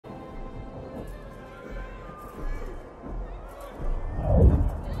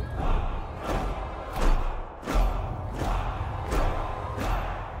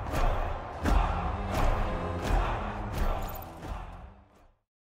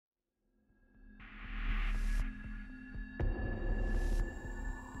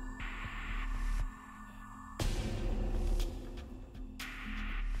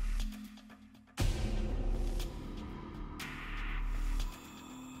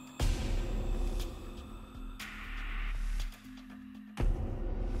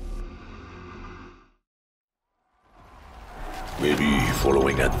Maybe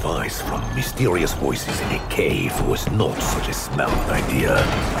following advice from mysterious voices in a cave was not such a smart idea.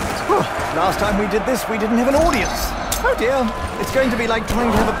 Last time we did this, we didn't have an audience. Oh dear, it's going to be like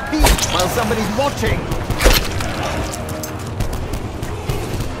trying to have a peek while somebody's watching.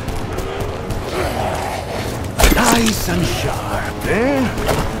 Nice and sharp,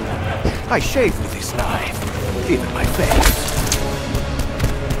 eh? I shave with this knife, even my face.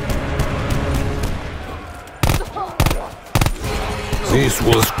 This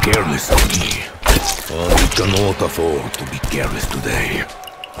was careless of me. I cannot afford to be careless today.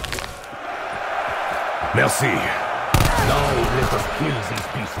 Merci. Now let us kill these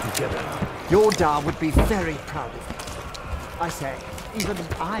beasts together. Your Da would be very proud of you. I say, even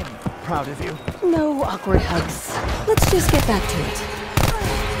I'm proud of you. No awkward hugs. Let's just get back to it.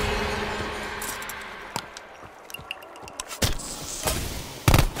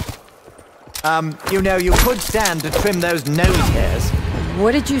 You know, you could stand to trim those nose hairs.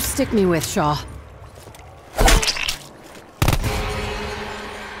 What did you stick me with, Shaw?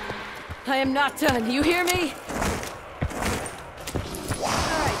 I am not done, you hear me?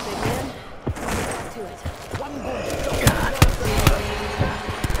 Alright, big man. Back to it.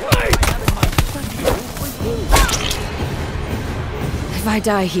 If I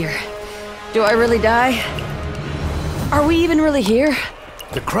die here, do I really die? Are we even really here?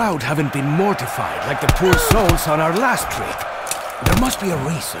 The crowd haven't been mortified like the poor souls on our last trip. There must be a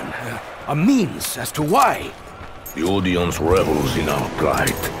reason, a means as to why. The audience revels in our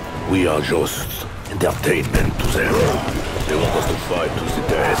plight. We are just entertainment to them. They want us to fight to the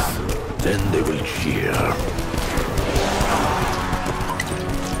death. Then they will cheer.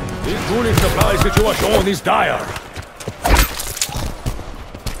 The tooling supply situation is dire.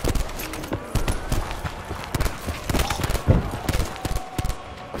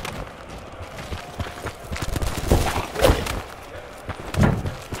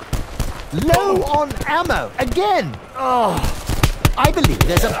 Low on ammo, again! Oh, I believe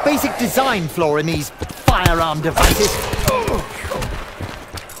there's a basic design flaw in these firearm devices.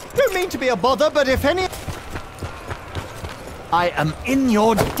 Don't mean to be a bother, but if any... I am in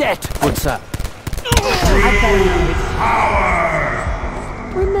your debt, good sir.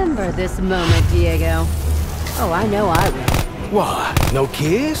 Remember this moment, Diego. Oh, I know I will. What? No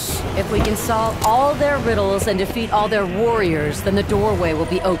kiss? If we can solve all their riddles and defeat all their warriors, then the doorway will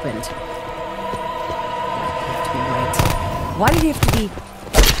be opened. Why did he have to be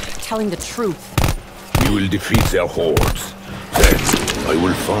telling the truth? We will defeat their hordes. Then I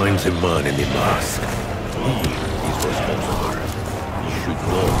will find the man in the mask. He is responsible. He should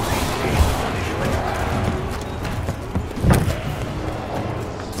know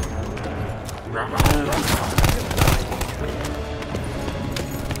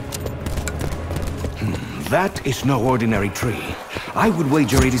That is no ordinary tree. I would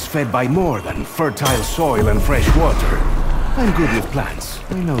wager it is fed by more than fertile soil and fresh water. I'm good with plants.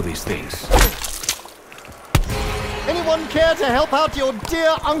 I know these things. Anyone care to help out your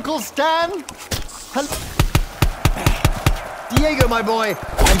dear Uncle Stan? Diego, my boy,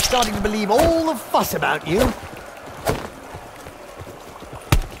 I'm starting to believe all the fuss about you.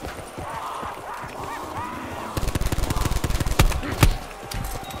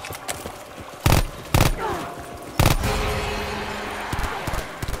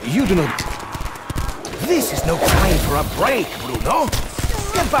 You do not... This is no time for a break, Bruno.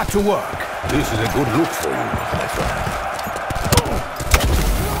 Get back to work. this is a good look for you, my friend.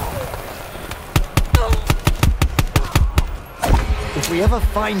 If we ever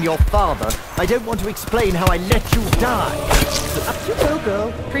find your father, I don't want to explain how I let you die. Up you go, girl.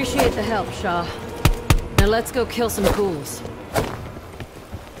 Appreciate the help, Shaw. Now let's go kill some ghouls.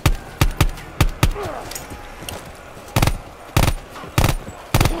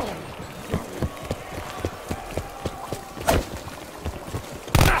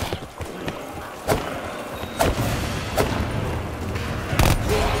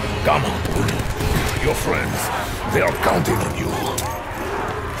 Come on, Bruno. Your friends, they are counting on you.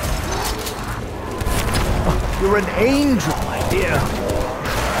 You're an angel, my dear.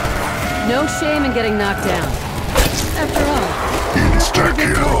 No shame in getting knocked down. After all,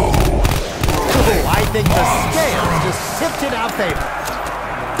 Insta-kill. Oh, I think the scales just tipped in our favor.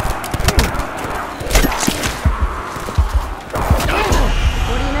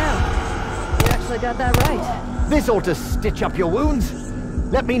 what do you know? You actually got that right. This ought to stitch up your wounds.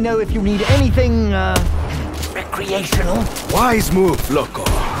 Let me know if you need anything, recreational. Wise move, Loco.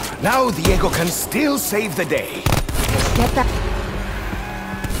 Now Diego can still save the day. Get that.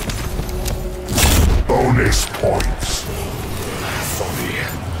 Bonus points. Sorry,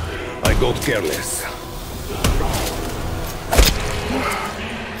 I got careless.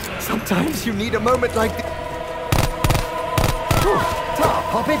 Sometimes you need a moment like this. Tar,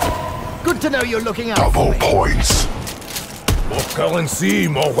 Poppet. Good to know you're looking out Double for me. points. More currency,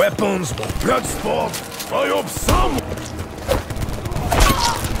 more weapons, more blood sport. I hope some...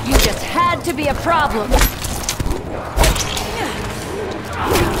 You just had to be a problem.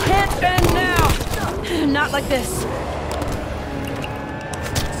 Can't bend now. Not like this.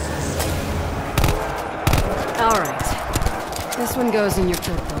 All right. This one goes in your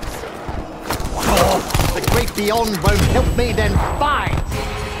cookbooks. Oh, the great beyond won't help me, then fine.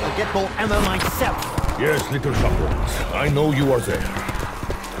 I'll get more ammo myself. Yes, little chaperons. I know you are there.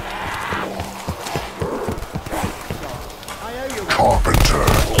 I owe you. Carpenter.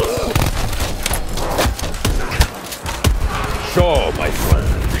 Sure, my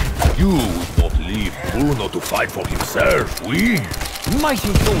friend. You would not leave Bruno to fight for himself, we? Mighty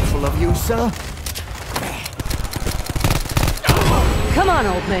thoughtful of you, sir. Come on,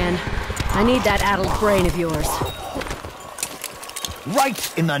 old man. I need that addled brain of yours.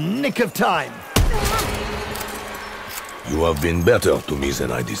 Right in the nick of time. You have been better to me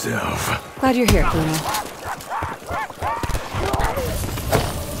than I deserve. Glad you're here, Bruno.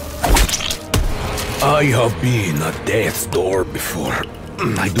 I have been at death's door before.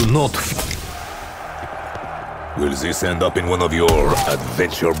 I do not... Will this end up in one of your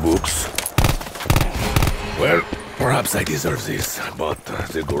adventure books? Well, perhaps I deserve this, but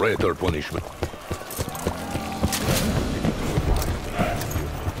the greater punishment...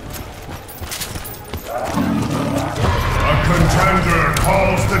 A contender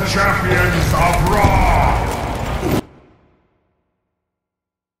calls the champions of Raw!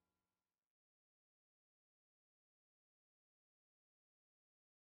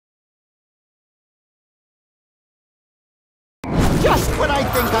 Just when I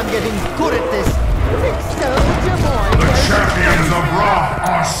think I'm getting good at this, Big Stone Jamoy The goes champions of Raw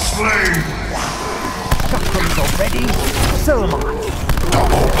are slain! chakrams already. So am I.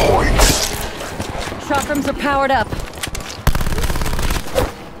 Double points! Chakrams are powered up.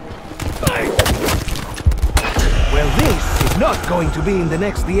 Well, this is not going to be in the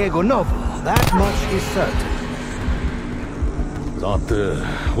next Diego novel. That much is certain.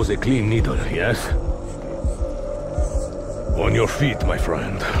 That was a clean needle, yes? On your feet, my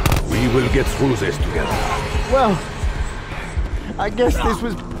friend. We will get through this together. Well, I guess this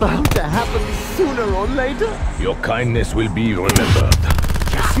was bound to happen sooner or later. Your kindness will be remembered.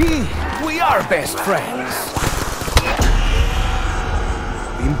 See, we are best friends.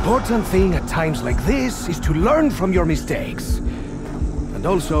 The important thing at times like this is to learn from your mistakes. And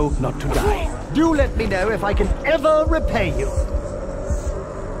also not to die. Do let me know if I can ever repay you.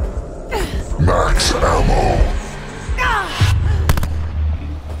 Max ammo.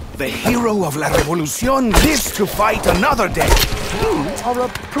 The hero of La Revolucion lives to fight another day. You are a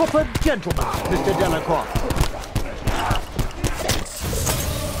proper gentleman, Mr. Delacroix.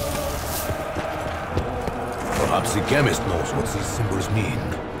 Perhaps the chemist knows what these symbols mean.